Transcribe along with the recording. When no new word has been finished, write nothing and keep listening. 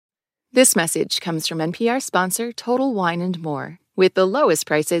This message comes from NPR sponsor Total Wine & More. With the lowest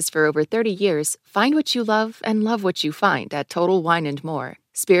prices for over 30 years, find what you love and love what you find at Total Wine & More.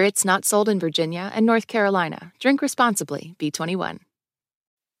 Spirits not sold in Virginia and North Carolina. Drink responsibly. B21.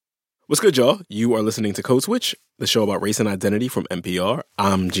 What's good, y'all? You are listening to Code Switch, the show about race and identity from NPR.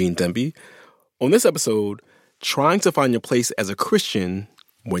 I'm Gene Demby. On this episode, trying to find your place as a Christian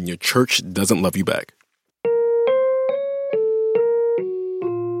when your church doesn't love you back.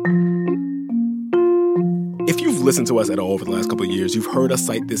 If you've listened to us at all over the last couple of years, you've heard us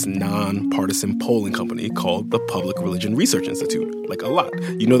cite this nonpartisan polling company called the Public Religion Research Institute, like a lot.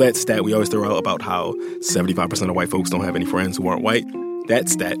 You know that stat we always throw out about how 75% of white folks don't have any friends who aren't white? That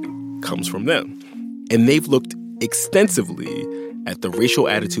stat comes from them. And they've looked extensively at the racial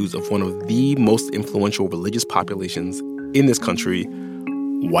attitudes of one of the most influential religious populations in this country,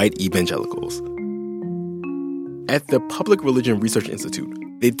 white evangelicals. At the Public Religion Research Institute,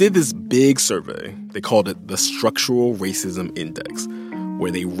 they did this big survey. They called it the Structural Racism Index, where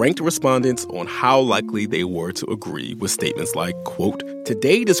they ranked respondents on how likely they were to agree with statements like, quote,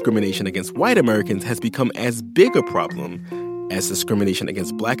 "Today discrimination against white Americans has become as big a problem as discrimination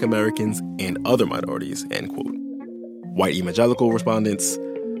against black Americans and other minorities," end quote. White evangelical respondents,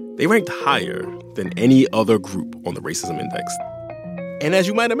 they ranked higher than any other group on the racism index. And as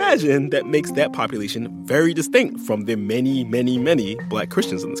you might imagine, that makes that population very distinct from the many, many, many black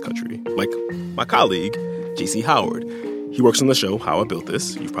Christians in this country. Like my colleague, J.C. Howard. He works on the show How I Built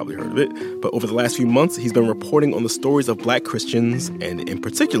This. You've probably heard of it. But over the last few months, he's been reporting on the stories of black Christians, and in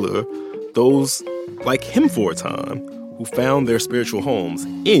particular, those like him for a time, who found their spiritual homes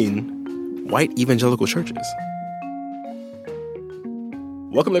in white evangelical churches.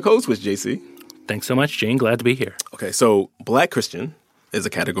 Welcome to Code Switch, J.C. Thanks so much, Jane. Glad to be here. Okay, so black Christian is a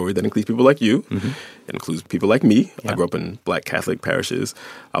category that includes people like you. Mm-hmm. It includes people like me. Yeah. I grew up in black Catholic parishes.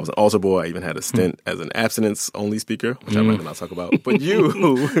 I was an altar boy. I even had a stint as an abstinence-only speaker, which I might not talk about. But you,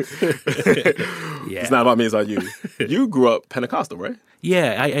 it's not about me, it's about you. You grew up Pentecostal, right?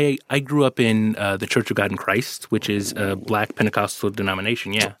 Yeah, I grew up in the Church of God in Christ, which is a black Pentecostal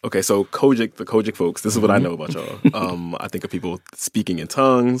denomination, yeah. Okay, so the Kojic folks, this is what I know about y'all. I think of people speaking in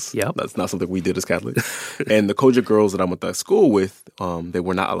tongues. Yep. That's not something we did as Catholics. And the Kojic girls that I went to school with, they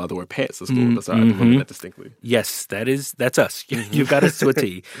were not allowed to wear pants to school. That's how I remember that distinctly. Yes, that's us. You've got us to a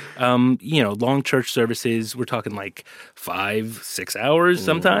T. Long church services, we're talking like 5-6 hours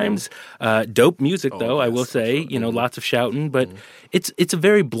sometimes. Dope music, though, I will say. Lots of shouting, but it's a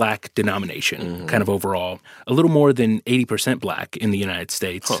very black denomination, kind of overall. A little more than 80% black in the United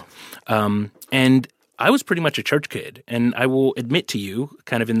States. And I was pretty much a church kid, and I will admit to you,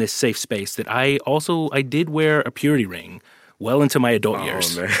 kind of in this safe space, that I did wear a purity ring well into my adult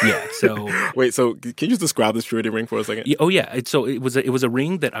years. Man. Yeah. So wait. So can you just describe this purity ring for a second? Yeah. So it was a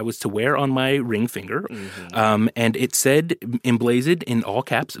ring that I was to wear on my ring finger, and it said emblazoned in all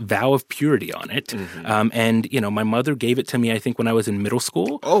caps "Vow of Purity" on it. And my mother gave it to me, I think, when I was in middle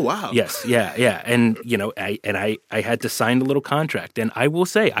school. Oh wow. Yes. Yeah. And I had to sign a little contract, and I will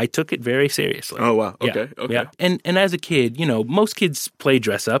say I took it very seriously. Oh wow. Okay. Yeah. And as a kid, most kids play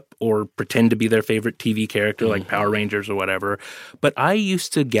dress up or pretend to be their favorite TV character, like Power Rangers or whatever. But I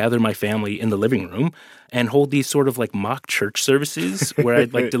used to gather my family in the living room and hold these sort of like mock church services where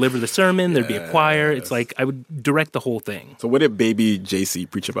I'd like deliver the sermon. There'd be a choir. It's like I would direct the whole thing. So what did baby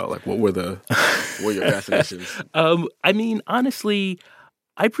JC preach about? Like what were your fascinations? Honestly,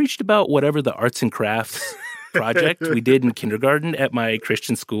 I preached about whatever the arts and crafts project we did in kindergarten at my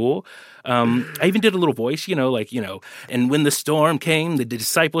Christian school. I even did a little voice, and when the storm came, the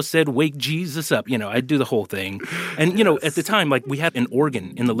disciples said, "Wake Jesus up." I'd do the whole thing. And, at the time, we had an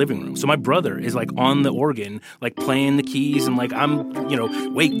organ in the living room. So my brother is on the organ, playing the keys and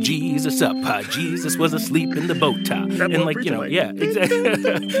I'm, "Wake Jesus up. Jesus was asleep in the boat." And yeah,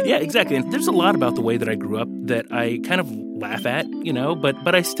 exactly. Yeah, exactly. And there's a lot about the way that I grew up that I kind of laugh at,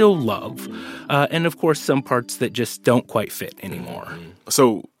 but I still love. And of course, some parts that just don't quite fit anymore.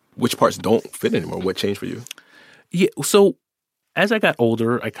 So which parts don't fit anymore? What changed for you? Yeah, so as I got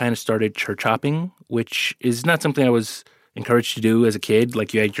older, I kind of started church hopping, which is not something I was encouraged to do as a kid.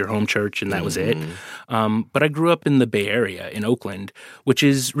 You had your home church and that was it. But I grew up in the Bay Area in Oakland, which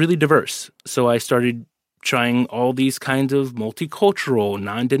is really diverse. So I started trying all these kinds of multicultural,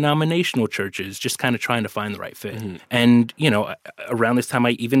 non-denominational churches, just kind of trying to find the right fit. And, around this time,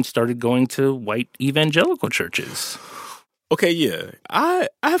 I even started going to white evangelical churches. Okay, yeah. I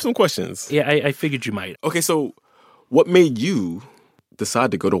have some questions. Yeah, I figured you might. Okay, so what made you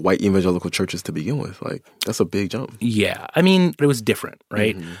decide to go to white evangelical churches to begin with? Like, that's a big jump. Yeah. I mean, it was different,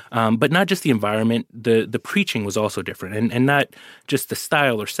 right? But not just the environment, the preaching was also different. And not just the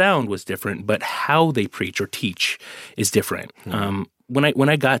style or sound was different, but how they preach or teach is different. When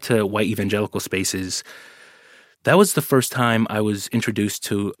I got to white evangelical spaces, that was the first time I was introduced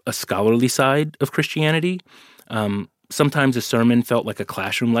to a scholarly side of Christianity. Sometimes a sermon felt like a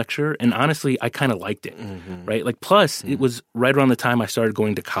classroom lecture, and honestly, I kind of liked it, right? Like, plus, it was right around the time I started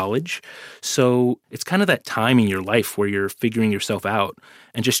going to college, so it's kind of that time in your life where you're figuring yourself out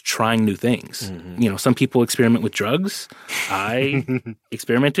and just trying new things. You know, some people experiment with drugs. I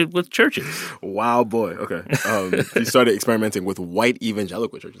experimented with churches. Wow, boy. Okay. You started experimenting with white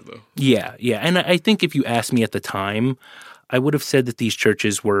evangelical churches, though. Yeah. And I think if you asked me at the time, I would have said that these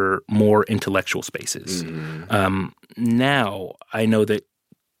churches were more intellectual spaces. Now I know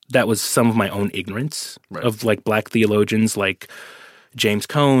that was some of my own ignorance of like black theologians like James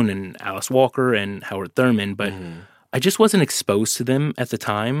Cone and Alice Walker and Howard Thurman, but I just wasn't exposed to them at the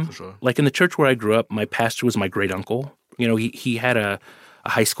time. For sure. Like in the church where I grew up, my pastor was my great uncle. You know, he had a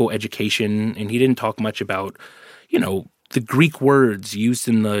high school education, and he didn't talk much about, you know, the Greek words used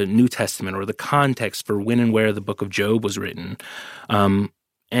in the New Testament or the context for when and where the book of Job was written.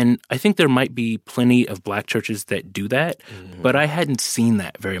 And I think there might be plenty of black churches that do that, but I hadn't seen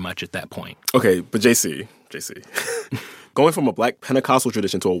that very much at that point. Okay, but JC, going from a black Pentecostal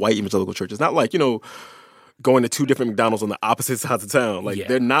tradition to a white evangelical church is not like, you know, going to two different McDonald's on the opposite sides of town. Like,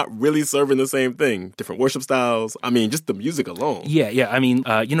 they're not really serving the same thing. Different worship styles. I mean, just the music alone. Yeah. I mean,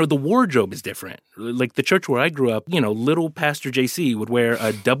 you know, the wardrobe is different. Like the church where I grew up, you know, little Pastor JC would wear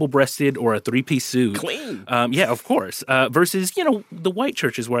a double-breasted or a three-piece suit. Clean. Yeah, of course. Versus, you know, the white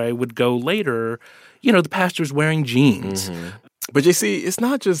churches where I would go later, you know, the pastor's wearing jeans. But JC, it's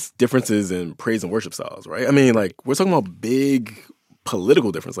not just differences in praise and worship styles, right? I mean, like, we're talking about big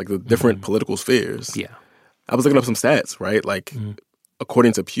political difference, like the different political spheres. Yeah. I was looking up some stats, right? Like,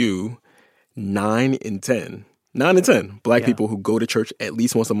 according to Pew, 9 in 10 black people who go to church at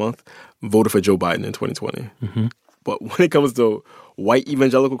least once a month voted for Joe Biden in 2020. But when it comes to white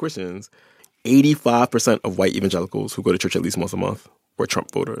evangelical Christians, 85% of white evangelicals who go to church at least once a month were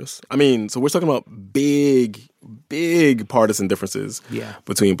Trump voters. I mean, so we're talking about big partisan differences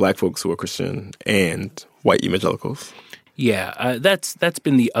between black folks who are Christian and white evangelicals. Yeah, that's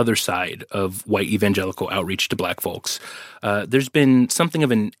been the other side of white evangelical outreach to black folks. There's been something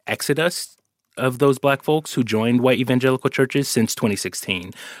of an exodus of those black folks who joined white evangelical churches since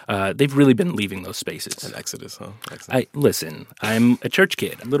 2016. They've really been leaving those spaces. An exodus, huh? Listen, I'm a church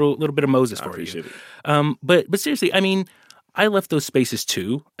kid. A little bit of Moses for you. I appreciate it. But seriously, I mean, I left those spaces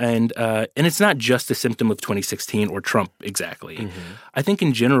too, and it's not just a symptom of 2016 or Trump exactly. I think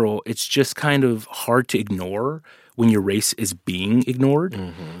in general, it's just kind of hard to ignore when your race is being ignored.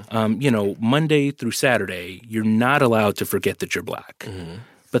 You know, Monday through Saturday, you're not allowed to forget that you're black.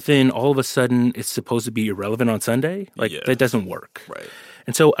 But then all of a sudden, it's supposed to be irrelevant on Sunday? Like, that doesn't work. Right.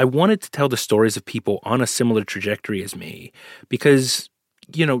 And so I wanted to tell the stories of people on a similar trajectory as me because,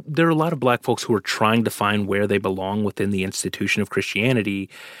 you know, there are a lot of black folks who are trying to find where they belong within the institution of Christianity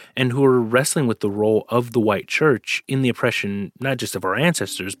and who are wrestling with the role of the white church in the oppression, not just of our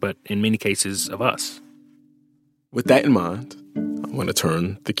ancestors, but in many cases of us. With that in mind, I'm going to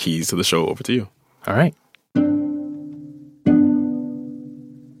turn the keys to the show over to you. All right.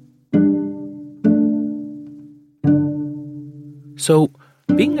 So,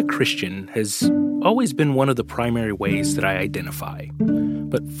 being a Christian has always been one of the primary ways that I identify.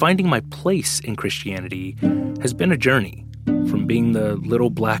 But finding my place in Christianity has been a journey, from being the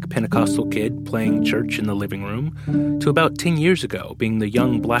little black Pentecostal kid playing church in the living room to about 10 years ago being the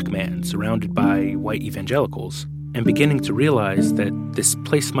young black man surrounded by white evangelicals and beginning to realize that this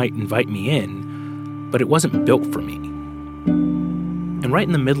place might invite me in, but it wasn't built for me. And right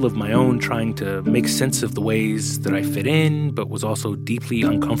in the middle of my own trying to make sense of the ways that I fit in, but was also deeply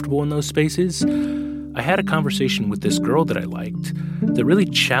uncomfortable in those spaces, I had a conversation with this girl that I liked that really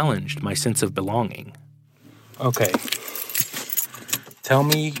challenged my sense of belonging. Okay. Tell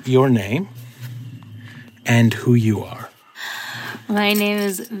me your name and who you are. My name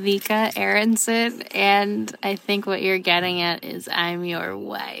is Vika Aronson, and I think what you're getting at is I'm your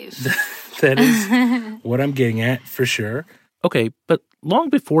wife. That is what I'm getting at, for sure. Okay, but long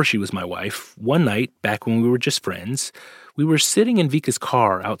before she was my wife, one night, back when we were just friends, we were sitting in Vika's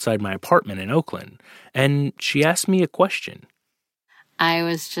car outside my apartment in Oakland, and she asked me a question. I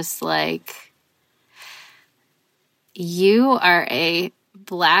was just like, you are a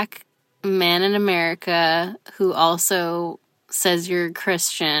black man in America who also says you're a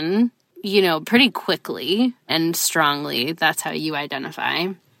Christian. pretty quickly and strongly. That's how you identify.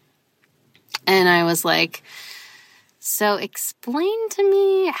 And I was like, so explain to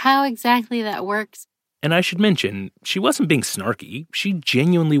me how exactly that works. And I should mention, she wasn't being snarky. She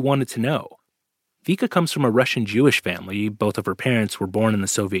genuinely wanted to know. Vika comes from a Russian Jewish family. Both of her parents were born in the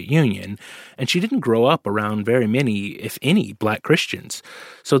Soviet Union, and she didn't grow up around very many, if any, Black Christians.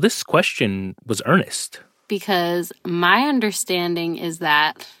 So this question was earnest. Because my understanding is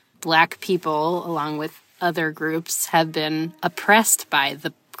that Black people, along with other groups, have been oppressed by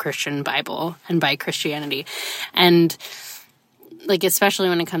the Christian Bible and by Christianity. And, especially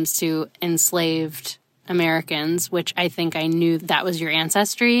when it comes to enslaved Americans, which I think I knew that was your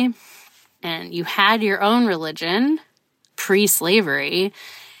ancestry. And you had your own religion pre-slavery,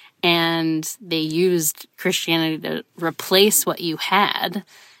 and they used Christianity to replace what you had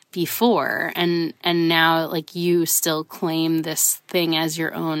before. And now, you still claim this thing as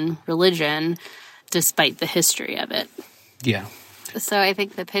your own religion, despite the history of it. Yeah. So I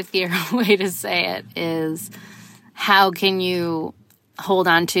think the pithier way to say it is, how can you hold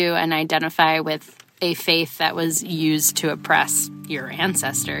on to and identify with a faith that was used to oppress your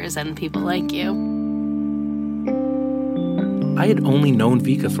ancestors and people like you? I had only known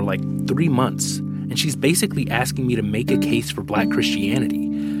Vika for 3 months, and she's basically asking me to make a case for Black Christianity.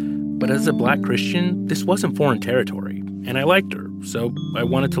 But as a Black Christian, this wasn't foreign territory, and I liked her, so I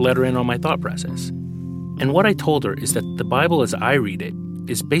wanted to let her in on my thought process. And what I told her is that the Bible as I read it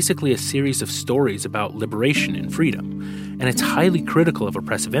is basically a series of stories about liberation and freedom, and it's highly critical of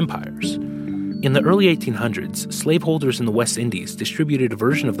oppressive empires. In the early 1800s, slaveholders in the West Indies distributed a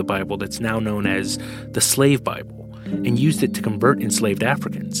version of the Bible that's now known as the Slave Bible and used it to convert enslaved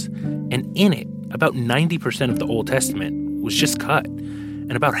Africans. And in it, about 90% of the Old Testament was just cut,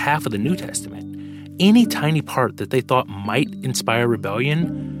 and about half of the New Testament. Any tiny part that they thought might inspire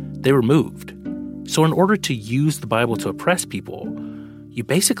rebellion, they removed. So in order to use the Bible to oppress people, you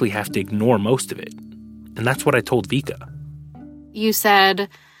basically have to ignore most of it. And that's what I told Vika. You said,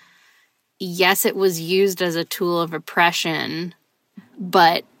 yes, it was used as a tool of oppression,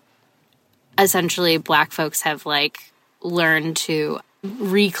 but essentially Black folks have learned to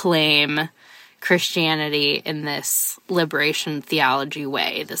reclaim Christianity in this liberation theology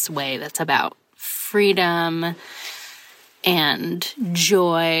way, this way that's about freedom and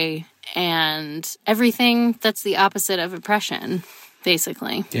joy and everything that's the opposite of oppression,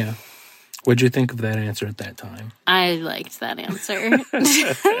 basically. Yeah. What'd you think of that answer at that time? I liked that answer.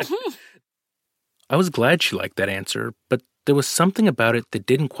 I was glad she liked that answer, but there was something about it that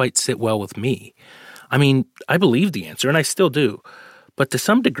didn't quite sit well with me. I mean, I believed the answer, and I still do. But to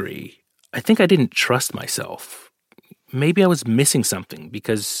some degree, I think I didn't trust myself. Maybe I was missing something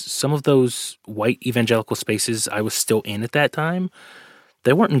because some of those white evangelical spaces I was still in at that time,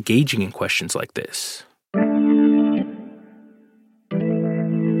 they weren't engaging in questions like this.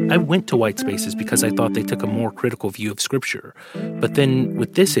 I went to white spaces because I thought they took a more critical view of Scripture. But then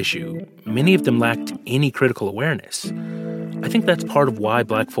with this issue, many of them lacked any critical awareness. I think that's part of why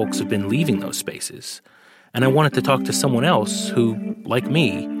Black folks have been leaving those spaces. And I wanted to talk to someone else who, like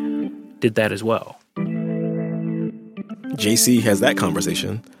me, did that as well. JC has that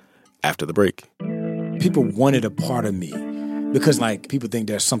conversation after the break. People wanted a part of me because, people think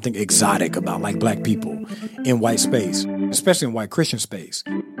there's something exotic about, Black people in white space, especially in white Christian space.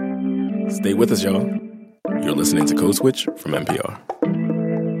 Stay with us, y'all. You're listening to Code Switch from NPR.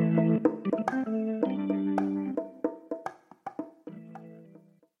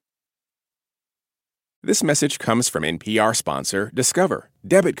 This message comes from NPR sponsor Discover.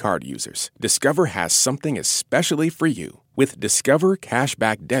 Debit card users, Discover has something especially for you. With Discover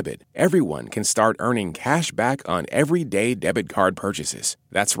Cashback Debit, everyone can start earning cash back on everyday debit card purchases.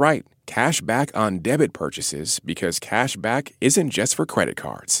 That's right, cash back on debit purchases, because cash back isn't just for credit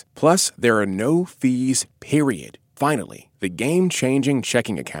cards. Plus, there are no fees, period. Finally, the game-changing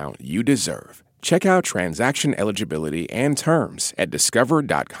checking account you deserve. Check out transaction eligibility and terms at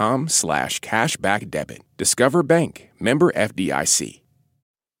discover.com/cashbackdebit. Discover Bank, member FDIC.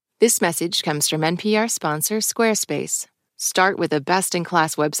 This message comes from NPR sponsor Squarespace. Start with a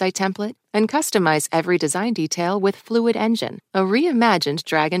best-in-class website template and customize every design detail with Fluid Engine, a reimagined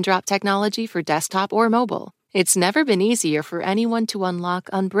drag-and-drop technology for desktop or mobile. It's never been easier for anyone to unlock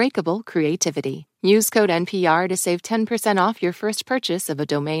unbreakable creativity. Use code NPR to save 10% off your first purchase of a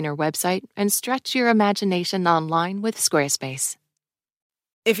domain or website and stretch your imagination online with Squarespace.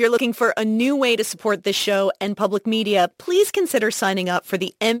 If you're looking for a new way to support this show and public media, please consider signing up for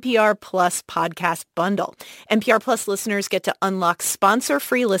the NPR Plus podcast bundle. NPR Plus listeners get to unlock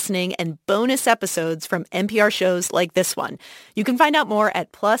sponsor-free listening and bonus episodes from NPR shows like this one. You can find out more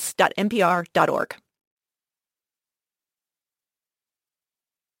at plus.npr.org.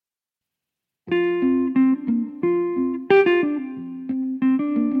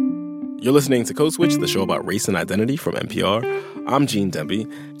 You're listening to Code Switch, the show about race and identity from NPR. I'm Gene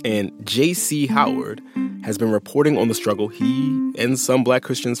Demby, and J.C. Howard has been reporting on the struggle he and some Black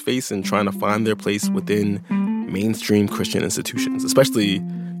Christians face in trying to find their place within mainstream Christian institutions, especially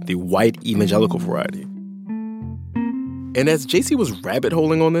the white evangelical variety. And as J.C. was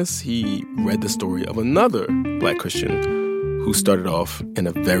rabbit-holing on this, he read the story of another Black Christian who started off in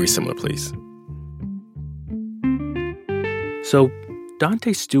a very similar place. So,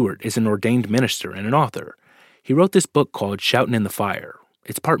 Dante Stewart is an ordained minister and an author. He wrote this book called Shoutin' in the Fire.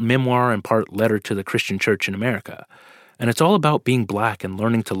 It's part memoir and part letter to the Christian church in America. And it's all about being Black and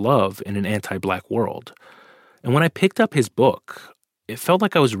learning to love in an anti-Black world. And when I picked up his book, it felt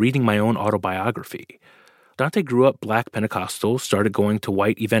like I was reading my own autobiography. Dante grew up Black Pentecostal, started going to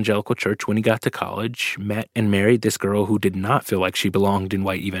white evangelical church when he got to college, met and married this girl who did not feel like she belonged in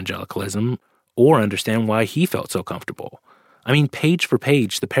white evangelicalism or understand why he felt so comfortable. I mean, page for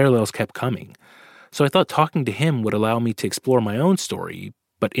page, the parallels kept coming. So I thought talking to him would allow me to explore my own story,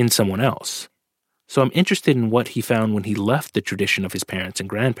 but in someone else. So I'm interested in what he found when he left the tradition of his parents and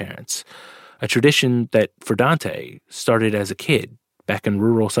grandparents, a tradition that, for Dante, started as a kid back in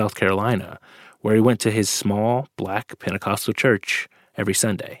rural South Carolina, where he went to his small Black Pentecostal church every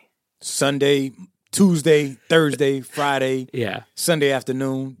Sunday. Sunday, Tuesday, Thursday, Friday, Yeah. Sunday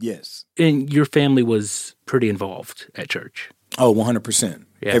afternoon, yes. And your family was pretty involved at church. Oh, 100%.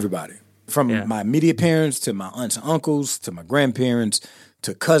 Yeah. Everybody. From my immediate parents to my aunts and uncles to my grandparents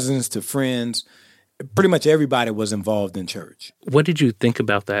to cousins to friends. Pretty much everybody was involved in church. What did you think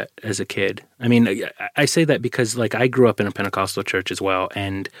about that as a kid? I mean, I say that because, like, I grew up in a Pentecostal church as well,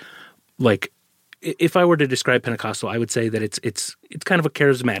 and, like, if I were to describe Pentecostal, I would say that it's kind of a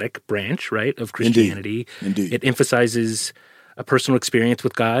charismatic branch, right, of Christianity. Indeed. It emphasizes a personal experience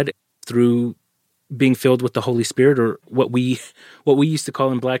with God through being filled with the Holy Spirit, or what we used to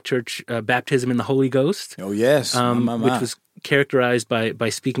call in Black church baptism in the Holy Ghost. Oh, yes. Which was characterized by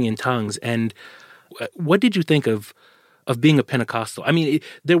speaking in tongues. And what did you think of being a Pentecostal? I mean,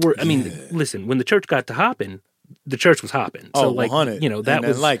 listen, when the church got to hopping, the church was hopping. So, 100. That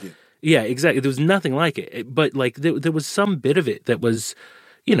was like it. Yeah, exactly. There was nothing like it. But, like, there was some bit of it that was,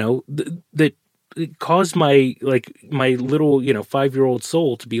 that caused my little, 5-year-old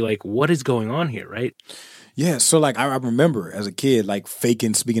soul to be like, what is going on here, right? Yeah, so, like, I remember as a kid, like,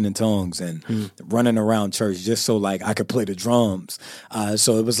 faking speaking in tongues and running around church just so, like, I could play the drums.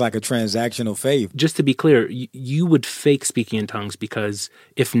 So it was like a transactional faith. Just to be clear, you would fake speaking in tongues because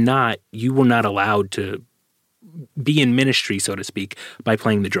if not, you were not allowed to be in ministry, so to speak, by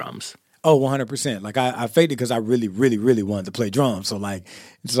playing the drums. Oh, 100%. Like, I faked it because I really, really, really wanted to play drums. So, like,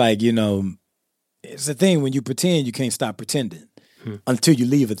 it's like, it's the thing when you pretend, you can't stop pretending until you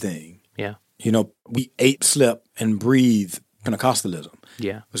leave a thing. Yeah. We ate, slept, and breathed Pentecostalism.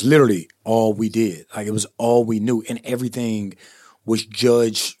 Yeah. It was literally all we did. Like, it was all we knew. And everything was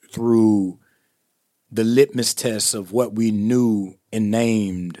judged through the litmus test of what we knew and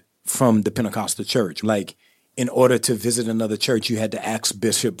named from the Pentecostal church. Like, in order to visit another church, you had to ask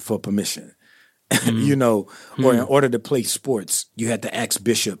bishop for permission. Or in order to play sports, you had to ask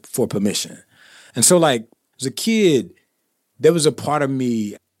bishop for permission. And so, like, as a kid, there was a part of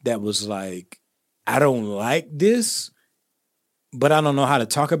me that was like, I don't like this, but I don't know how to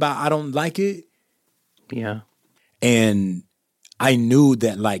talk about I don't like it. Yeah. And I knew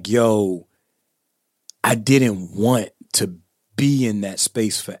that, like, I didn't want to be in that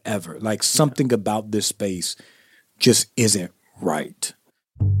space forever. Like, something about this space just isn't right.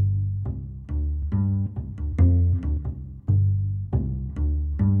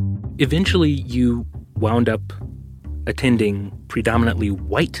 Eventually, you wound up attending predominantly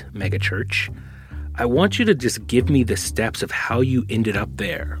white megachurch. I want you to just give me the steps of how you ended up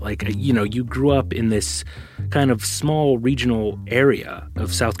there. Like, you grew up in this kind of small regional area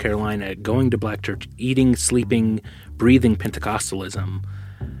of South Carolina, going to Black church, eating, sleeping, breathing Pentecostalism.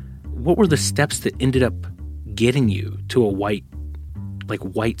 What were the steps that ended up getting you to white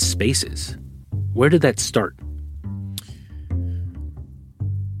spaces? Where did that start?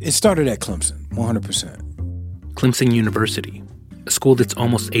 It started at Clemson, 100%. Clemson University, a school that's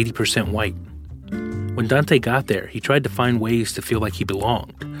almost 80% white. When Dante got there, he tried to find ways to feel like he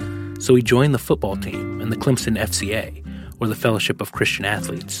belonged. So he joined the football team and the Clemson FCA, or the Fellowship of Christian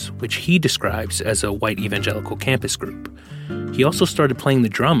Athletes, which he describes as a white evangelical campus group. He also started playing the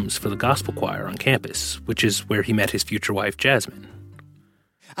drums for the gospel choir on campus, which is where he met his future wife, Jasmine.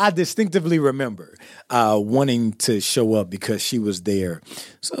 I distinctively remember wanting to show up because she was there.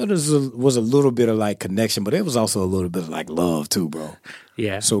 So there was a little bit of like connection, but it was also a little bit of like love too, bro.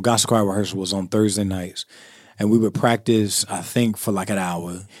 Yeah. So gospel choir rehearsal was on Thursday nights, and we would practice, I think, for like an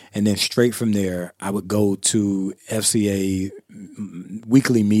hour. And then straight from there, I would go to FCA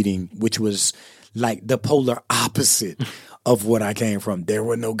weekly meeting, which was like the polar opposite of what I came from. There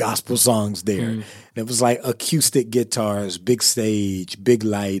were no gospel songs there. It was like acoustic guitars, big stage, big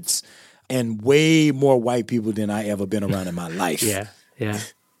lights, and way more white people than I ever been around in my life. Yeah.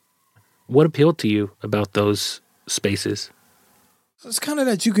 What appealed to you about those spaces? It's kind of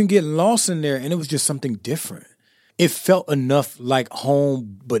that you can get lost in there, and it was just something different. It felt enough like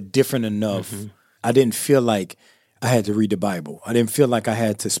home, but different enough. I didn't feel like I had to read the Bible. I didn't feel like I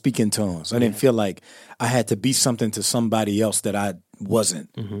had to speak in tongues. I didn't feel like I had to be something to somebody else that I wasn't.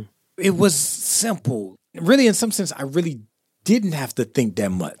 It was simple. Really, in some sense, I really didn't have to think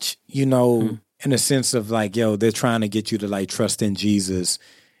that much, you know, in a sense of like, yo, they're trying to get you to like trust in Jesus.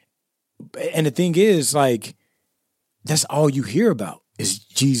 And the thing is, like, that's all you hear about is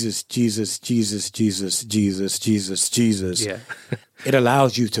Jesus, Jesus, Jesus, Jesus, Jesus, Jesus, Jesus. Yeah. It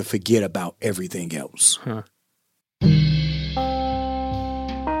allows you to forget about everything else.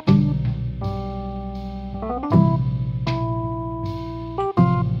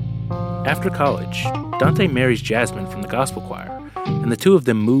 After college, Dante marries Jasmine from the gospel choir, and the two of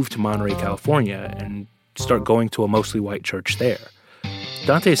them move to Monterey, California, and start going to a mostly white church there.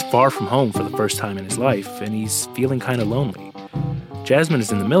 Dante is far from home for the first time in his life, and he's feeling kind of lonely. Jasmine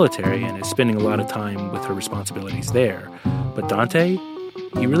is in the military and is spending a lot of time with her responsibilities there, but Dante,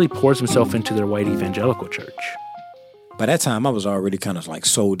 he really pours himself into their white evangelical church. By that time, I was already kind of like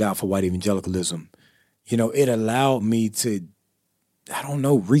sold out for white evangelicalism. You know, it allowed me to, I don't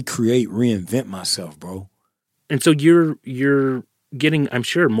know, reinvent myself, bro. And so you're getting, I'm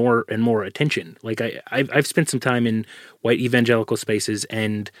sure, more and more attention. Like I've spent some time in white evangelical spaces,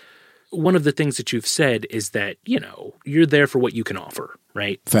 and one of the things that you've said is that, you know, you're there for what you can offer,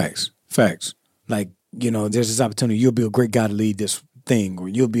 right? Facts. Like, you know, there's this opportunity. You'll be a great guy to lead this thing, or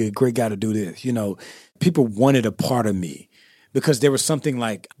you'll be a great guy to do this. You know, people wanted a part of me because there was something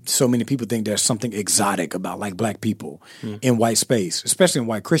like, so many people think there's something exotic about like black people in white space, especially in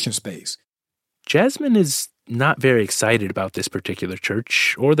white Christian space. Jasmine is not very excited about this particular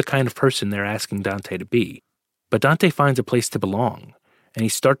church or the kind of person they're asking Dante to be. But Dante finds a place to belong, and he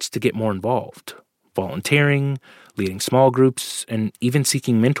starts to get more involved, volunteering, leading small groups, and even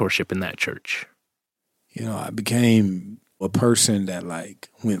seeking mentorship in that church. You know, I became a person that like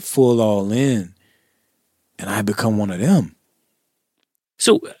went full all in, and I become one of them.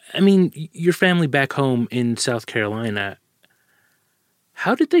 So, I mean, your family back home in South Carolina,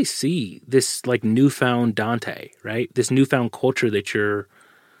 how did they see this like newfound Dante, right? This newfound culture that you're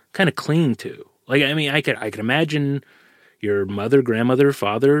kind of clinging to? Like, I mean, I could imagine your mother, grandmother,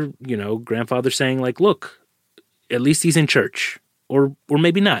 father, you know, grandfather saying like, look, at least he's in church, or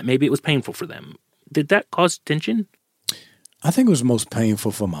maybe not. Maybe it was painful for them. Did that cause tension? I think it was most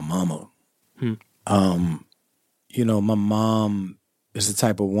painful for my mama. You know, my mom is the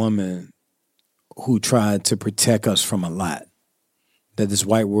type of woman who tried to protect us from a lot that this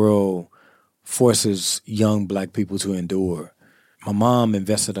white world forces young black people to endure. My mom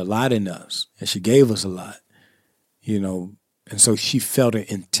invested a lot in us, and she gave us a lot, you know, and so she felt it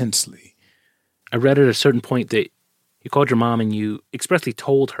intensely. I read at a certain point that you called your mom and you expressly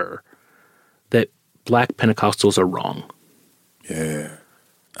told her that black Pentecostals are wrong. Yeah.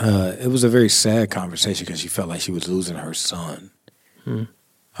 It was a very sad conversation because she felt like she was losing her son.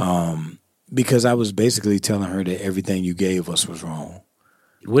 Because I was basically telling her that everything you gave us was wrong.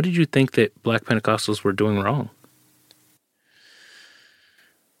 What did you think that black Pentecostals were doing wrong?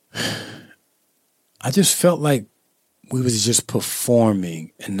 I just felt like we was just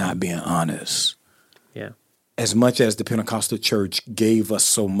performing and not being honest. Yeah. As much as the Pentecostal church gave us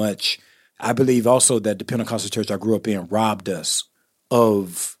so much, I believe also that the Pentecostal church I grew up in robbed us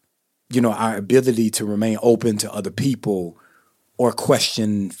of, you know, our ability to remain open to other people or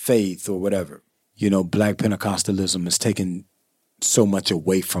question faith or whatever. You know, black Pentecostalism has taken so much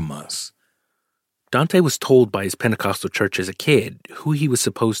away from us. Dante was told by his Pentecostal church as a kid who he was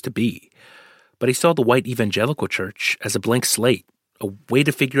supposed to be, but he saw the white evangelical church as a blank slate, a way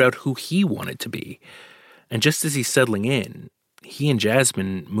to figure out who he wanted to be. And just as he's settling in, he and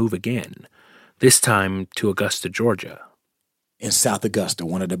Jasmine move again, this time to Augusta, Georgia. in South Augusta,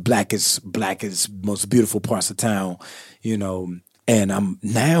 one of the blackest, most beautiful parts of town, you know, and I'm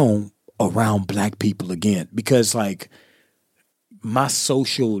now around black people again because like my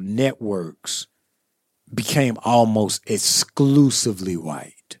social networks became almost exclusively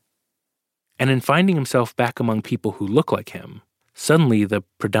white. And in finding himself back among people who look like him, suddenly the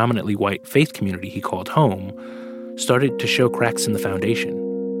predominantly white faith community he called home started to show cracks in the foundation.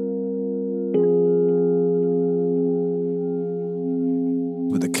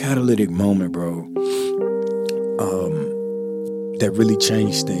 But the catalytic moment, bro, that really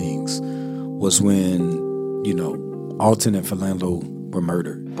changed things was when, you know, Alton and Philando were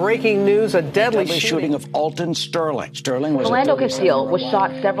murdered. Breaking news, a deadly shooting of Alton Sterling. Sterling was Philando Castile was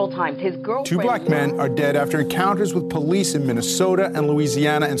shot several times. His girlfriend... 2 black men are dead after encounters with police in Minnesota and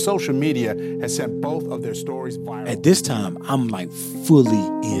Louisiana, and social media has sent both of their stories viral. At this time, I'm like fully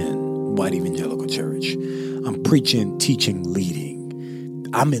in white evangelical church. I'm preaching, teaching, leading.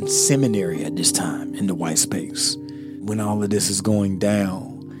 I'm in seminary at this time in the white space when all of this is going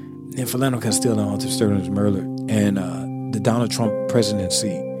down. And Philando Castile and Alton Sterling was murdered. And the Donald Trump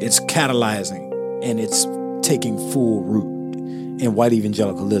presidency, it's catalyzing and it's taking full root in white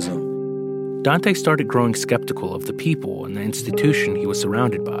evangelicalism. Dante started growing skeptical of the people and the institution he was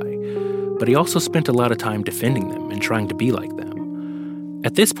surrounded by, but he also spent a lot of time defending them and trying to be like them.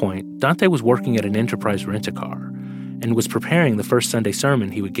 At this point, Dante was working at an Enterprise rent-a-car and was preparing the first Sunday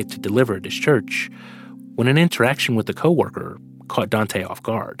sermon he would get to deliver at his church when an interaction with a coworker caught Dante off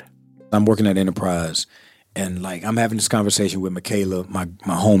guard. I'm working at Enterprise, and like I'm having this conversation with Michaela, my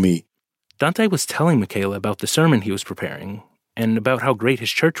homie. Dante was telling Michaela about the sermon he was preparing and about how great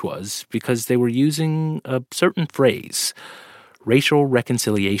his church was because they were using a certain phrase, racial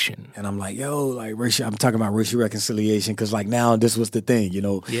reconciliation. And I'm like, yo, like I'm talking about racial reconciliation because like now this was the thing, you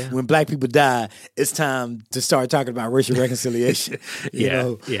know, when black people die, it's time to start talking about racial reconciliation. you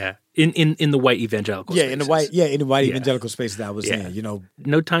know? Yeah. In the white evangelical spaces. In the white evangelical space that I was in, you know.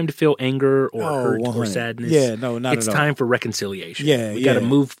 No time to feel anger or hurt 100. or sadness. Yeah, no, not It's at all. time for reconciliation. We got to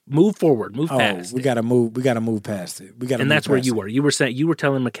move forward, move past we it. got to move past it. We got to And that's where you were. You were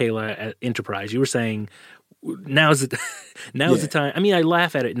telling Michaela at Enterprise, you were saying now's the time. I mean, I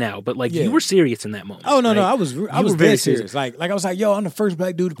laugh at it now, but like you were serious in that moment. Oh no, right? no, I was very serious. Like I was like, yo, I'm the first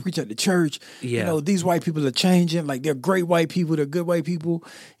black dude to preach at the church. Yeah. You know, these white people are changing. Like they're great white people, they're good white people.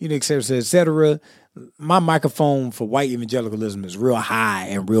 You know, et cetera, et cetera. My microphone for white evangelicalism is real high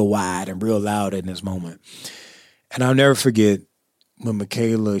and real wide and real loud in this moment. And I'll never forget when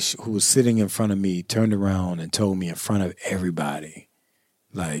Michaela, who was sitting in front of me, turned around and told me in front of everybody,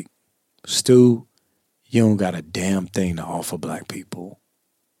 like, Stu, you don't got a damn thing to offer black people.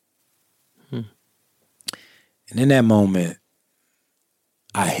 And in that moment,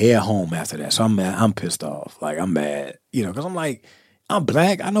 I head home after that. So I'm mad. I'm pissed off. Like, I'm mad, you know, because I'm like, I'm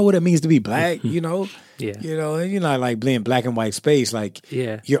black. I know what it means to be black, you know? Yeah. You know, and you're not like being black and white space. Like,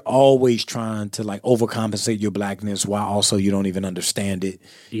 Yeah. you're always trying to like overcompensate your blackness while also you don't even understand it,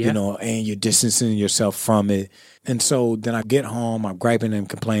 you know, and you're distancing yourself from it. And so then I get home, I'm griping and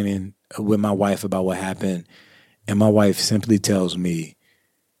complaining with my wife about what happened. And my wife simply tells me,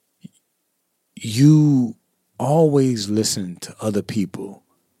 you always listen to other people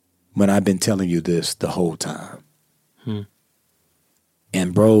when I've been telling you this the whole time.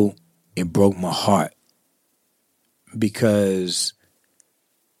 And bro, it broke my heart because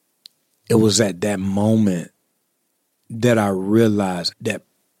it was at that moment that I realized that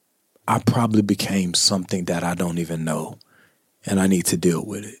I probably became something that I don't even know, and I need to deal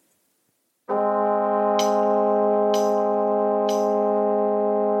with it.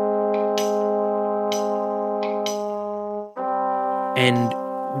 And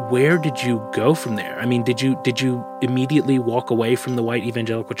where did you go from there? I mean, did you immediately walk away from the white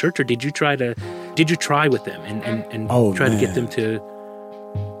evangelical church, or did you try with them and try to get them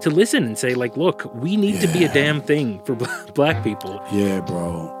to listen and say, like, look, we need to be a damn thing for black people? Yeah,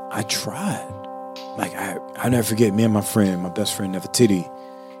 bro. I tried. Like, I never forget, me and my best friend, Nefertiti,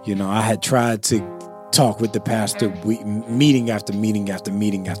 you know, I had tried to talk with the pastor meeting after meeting after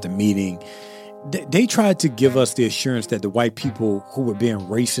meeting after meeting. They tried to give us the assurance that the white people who were being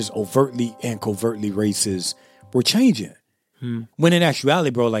racist, overtly and covertly racist, were changing. When in actuality,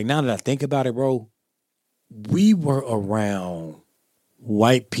 bro, like now that I think about it, bro, we were around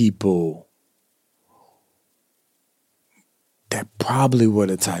white people that probably were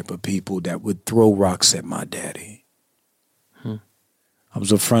the type of people that would throw rocks at my daddy. I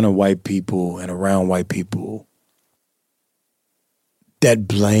was in front of white people and around white people that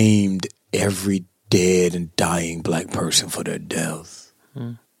blamed every dead and dying black person for their death.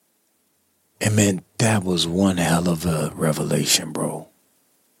 And man, that was one hell of a revelation, bro.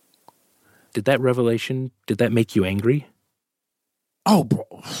 Did that make you angry? Oh, bro.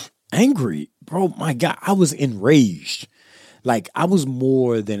 Angry? Bro, my God, I was enraged. Like, I was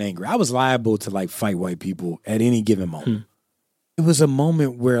more than angry. I was liable to, like, fight white people at any given moment. It was a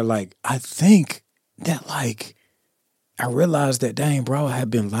moment where, like, I think that, like, I realized that, dang, bro, I had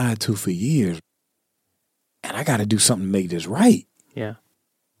been lied to for years. And I got to do something to make this right. Yeah.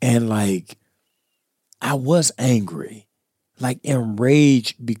 And, like, I was angry. Like,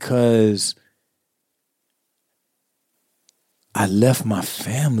 enraged because I left my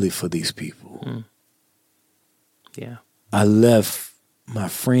family for these people. Yeah. I left my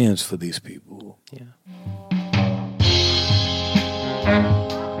friends for these people. Yeah.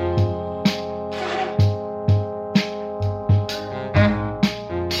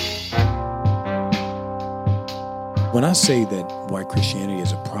 When I say that white Christianity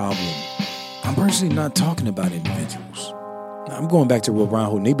is a problem, I'm personally not talking about individuals. I'm going back to what Ron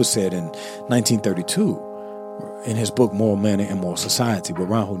Holt-Niebuhr said in 1932 in his book, Moral Manner and Moral Society, where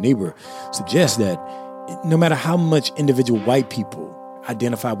Ron Holt-Niebuhr suggests that no matter how much individual white people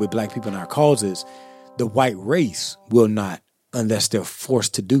identify with black people in our causes, the white race will not unless they're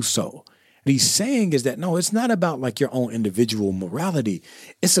forced to do so. What he's saying is that, no, it's not about like your own individual morality.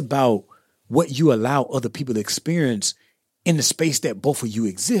 It's about what you allow other people to experience in the space that both of you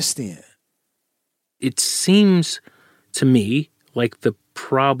exist in. It seems to me like the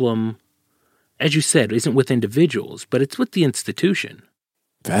problem, as you said, isn't with individuals, but it's with the institution.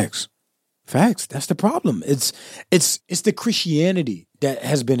 Facts. That's the problem. It's the Christianity that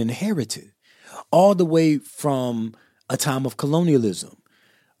has been inherited all the way from a time of colonialism,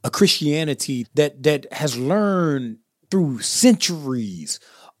 a Christianity that has learned through centuries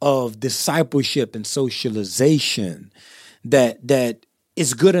of discipleship and socialization that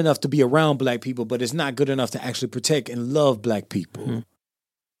it's good enough to be around black people, but it's not good enough to actually protect and love black people.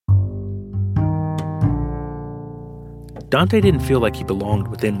 Dante didn't feel like he belonged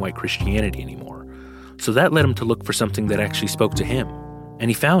within white Christianity anymore, so that led him to look for something that actually spoke to him, and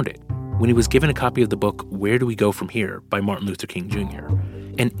he found it when he was given a copy of the book Where Do We Go From Here by Martin Luther King Jr.,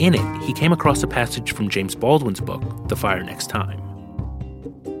 and in it, he came across a passage from James Baldwin's book, The Fire Next Time.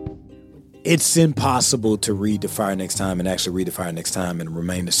 It's impossible to read The Fire Next Time and actually read The Fire Next Time and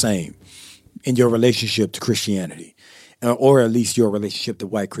remain the same in your relationship to Christianity, or at least your relationship to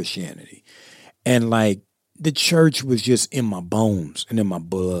white Christianity. And like, the church was just in my bones and in my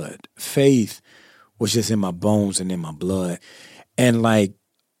blood. Faith was just in my bones and in my blood. And like,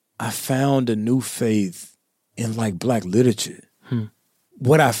 I found a new faith in like black literature.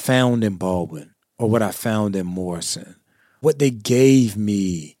 What I found in Baldwin or what I found in Morrison, what they gave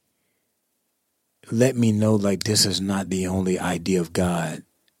me let me know like this is not the only idea of God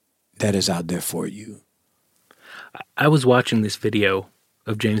that is out there for you. I was watching this video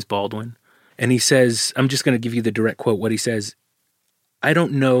of James Baldwin, and he says, I'm just going to give you the direct quote, what he says, I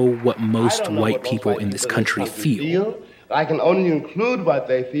don't know what most white people in this country feel. I can only include what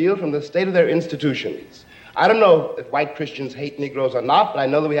they feel from the state of their institutions. I don't know if white Christians hate Negroes or not, but I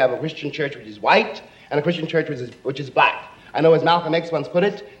know that we have a Christian church which is white and a Christian church which is black. I know, as Malcolm X once put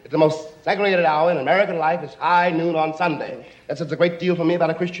it, that the most segregated hour in American life is high noon on Sunday. That says a great deal for me about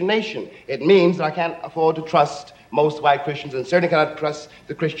a Christian nation. It means that I can't afford to trust most white Christians and certainly cannot trust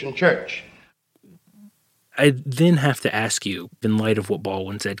the Christian church. I then have to ask you, in light of what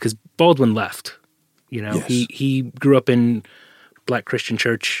Baldwin said, because Baldwin left. You know, yes. He grew up in black Christian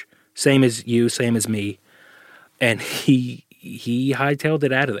church, same as you, same as me, and he hightailed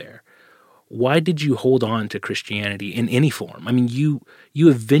it out of there. Why did you hold on to Christianity in any form? I mean, you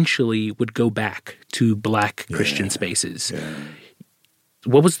eventually would go back to black Christian spaces. Yeah.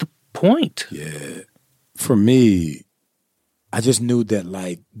 What was the point? Yeah. For me, I just knew that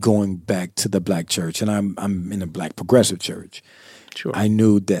like going back to the black church, and I'm in a black progressive church. Sure. I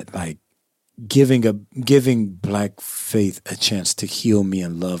knew that like giving black faith a chance to heal me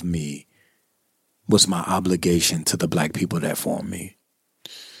and love me was my obligation to the black people that formed me.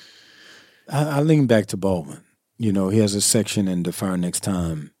 I lean back to Baldwin. You know, he has a section in The Fire Next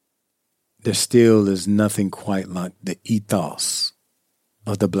Time. There still is nothing quite like the ethos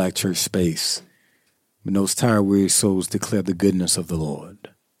of the black church space when those tired, weary souls declare the goodness of the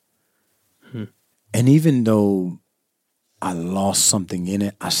Lord. And even though I lost something in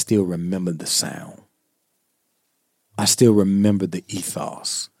it, I still remember the sound. I still remember the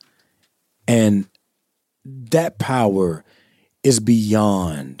ethos. And that power is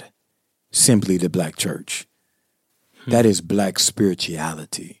beyond simply the black church. That is black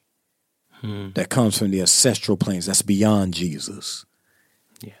spirituality. That comes from the ancestral planes. That's beyond Jesus.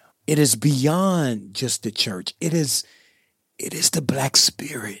 Yeah. It is beyond just the church. It is the Black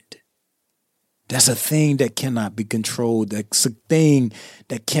spirit. That's a thing that cannot be controlled. That's a thing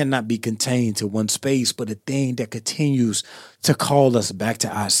that cannot be contained to one space, but a thing that continues to call us back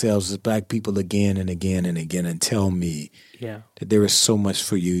to ourselves as Black people again and again and again, and tell me that there is so much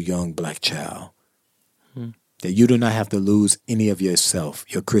for you, young Black child, that you do not have to lose any of yourself,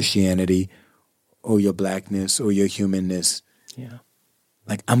 your Christianity or your Blackness or your humanness. Yeah.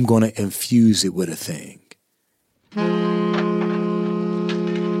 Like, I'm going to infuse it with a thing.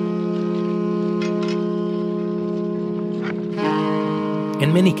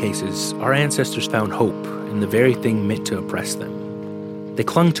 In many cases, our ancestors found hope in the very thing meant to oppress them. They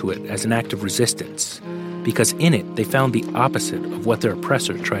clung to it as an act of resistance, because in it they found the opposite of what their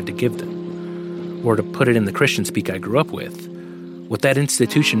oppressor tried to give them. Or to put it in the Christian speak I grew up with, what that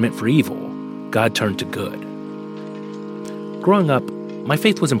institution meant for evil, God turned to good. Growing up, my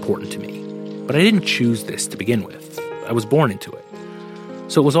faith was important to me, but I didn't choose this to begin with. I was born into it.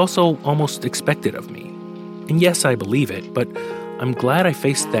 So it was also almost expected of me. And yes, I believe it, but I'm glad I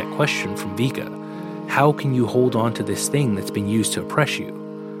faced that question from Vika. How can you hold on to this thing that's been used to oppress you?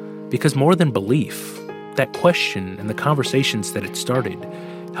 Because more than belief, that question and the conversations that it started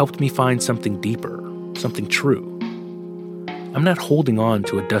helped me find something deeper, something true. I'm not holding on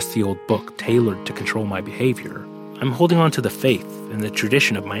to a dusty old book tailored to control my behavior. I'm holding on to the faith and the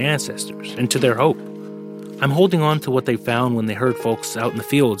tradition of my ancestors and to their hope. I'm holding on to what they found when they heard folks out in the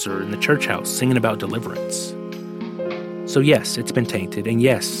fields or in the church house singing about deliverance. So yes, it's been tainted, and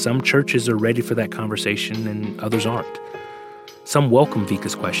yes, some churches are ready for that conversation and others aren't. Some welcome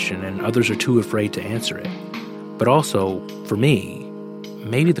Vika's question and others are too afraid to answer it. But also, for me,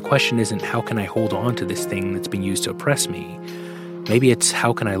 maybe the question isn't how can I hold on to this thing that's been used to oppress me? Maybe it's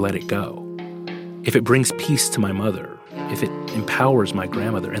how can I let it go? If it brings peace to my mother, if it empowers my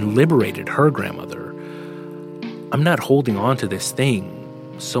grandmother and liberated her grandmother, I'm not holding on to this thing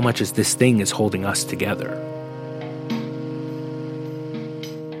so much as this thing is holding us together.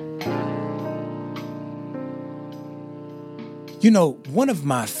 You know, one of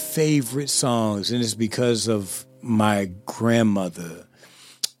my favorite songs, and it's because of my grandmother,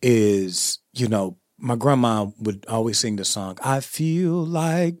 is, you know, my grandma would always sing the song, I feel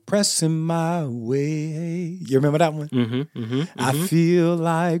like pressing my way. You remember that one? I feel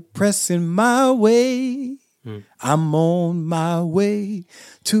like pressing my way. I'm on my way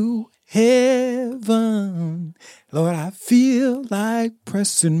to heaven. Lord, I feel like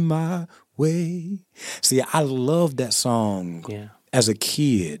pressing my way. See, I loved that song as a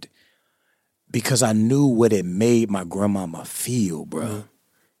kid because I knew what it made my grandmama feel, bro.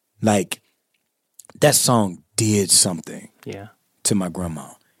 Like, that song did something to my grandma.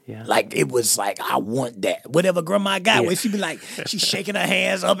 Like, it was like, I want that. Whatever grandma got, where she'd be like, she's shaking her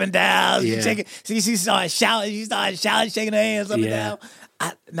hands up and down. She started shouting, shaking her hands up and down.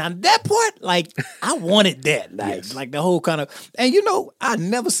 Now, that part, like, I wanted that. Like the whole kind of, and you know, I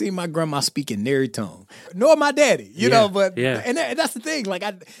never seen my grandma speak in nary tongue, nor my daddy, you know, but, and that's the thing. Like,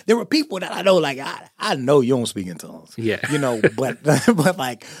 there were people that I know, like, I know you don't speak in tongues. You know, but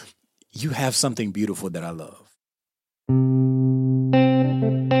like, you have something beautiful that I love.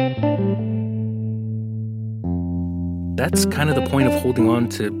 That's kind of the point of holding on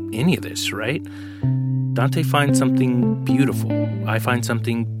to any of this, right? Dante finds something beautiful. I find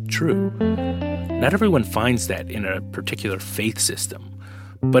something true. Not everyone finds that in a particular faith system.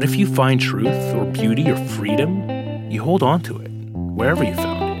 But if you find truth or beauty or freedom, you hold on to it, wherever you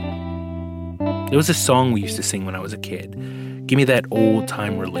found it. There was a song we used to sing when I was a kid. Give me that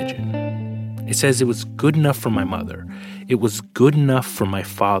old-time religion. It says it was good enough for my mother. It was good enough for my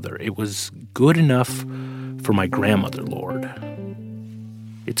father. It was good enough for my grandmother, Lord.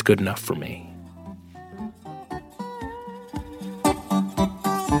 It's good enough for me.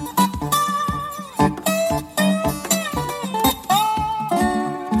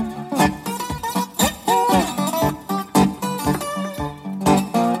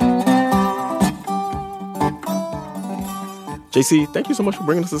 JC, thank you so much for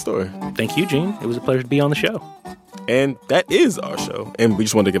bringing us the story. Thank you, Gene. It was a pleasure to be on the show. And that is our show. And we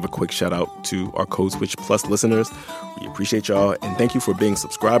just wanted to give a quick shout out to our Code Switch Plus listeners. We appreciate y'all. And thank you for being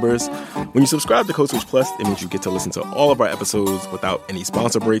subscribers. When you subscribe to Code Switch Plus, it means you get to listen to all of our episodes without any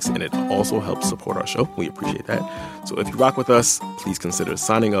sponsor breaks. And it also helps support our show. We appreciate that. So if you rock with us, please consider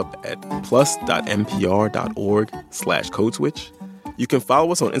signing up at plus.npr.org/codeswitch. You can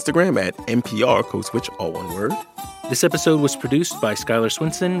follow us on Instagram at NPR Code Switch, all one word. This episode was produced by Skylar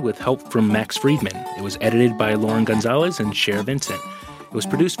Swinson with help from Max Friedman. It was edited by Lauren Gonzalez and Cher Vincent. It was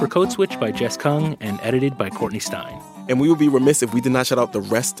produced for Code Switch by Jess Kung and edited by Courtney Stein. And we would be remiss if we did not shout out the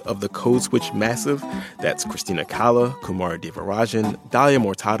rest of the Code Switch massive. That's Christina Kala, Kumari Devarajan, Dalia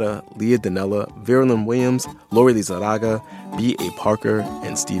Mortada, Leah Danella, Verilyn Williams, Lori Lizarraga, B.A. Parker,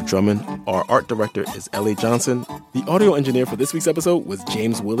 and Steve Drummond. Our art director is L.A. Johnson. The audio engineer for this week's episode was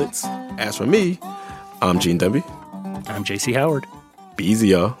James Willits. As for me, I'm Gene Demby. I'm J.C. Howard. Be easy,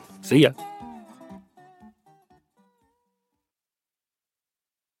 y'all. See ya.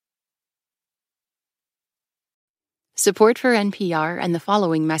 Support for NPR and the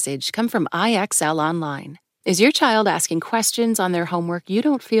following message come from IXL Online. Is your child asking questions on their homework you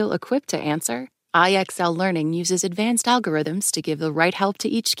don't feel equipped to answer? IXL Learning uses advanced algorithms to give the right help to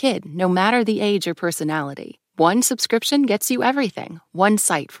each kid, no matter the age or personality. One subscription gets you everything. One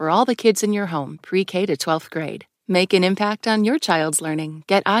site for all the kids in your home, pre-K to 12th grade. Make an impact on your child's learning.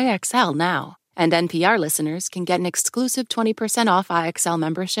 Get IXL now. And NPR listeners can get an exclusive 20% off IXL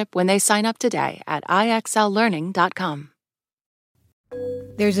membership when they sign up today at IXLlearning.com.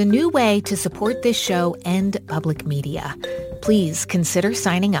 There's a new way to support this show and public media. Please consider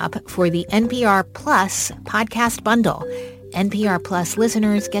signing up for the NPR Plus podcast bundle. NPR Plus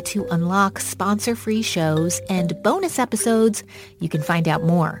listeners get to unlock sponsor-free shows and bonus episodes. You can find out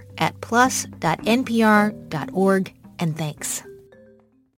more at plus.npr.org. And thanks.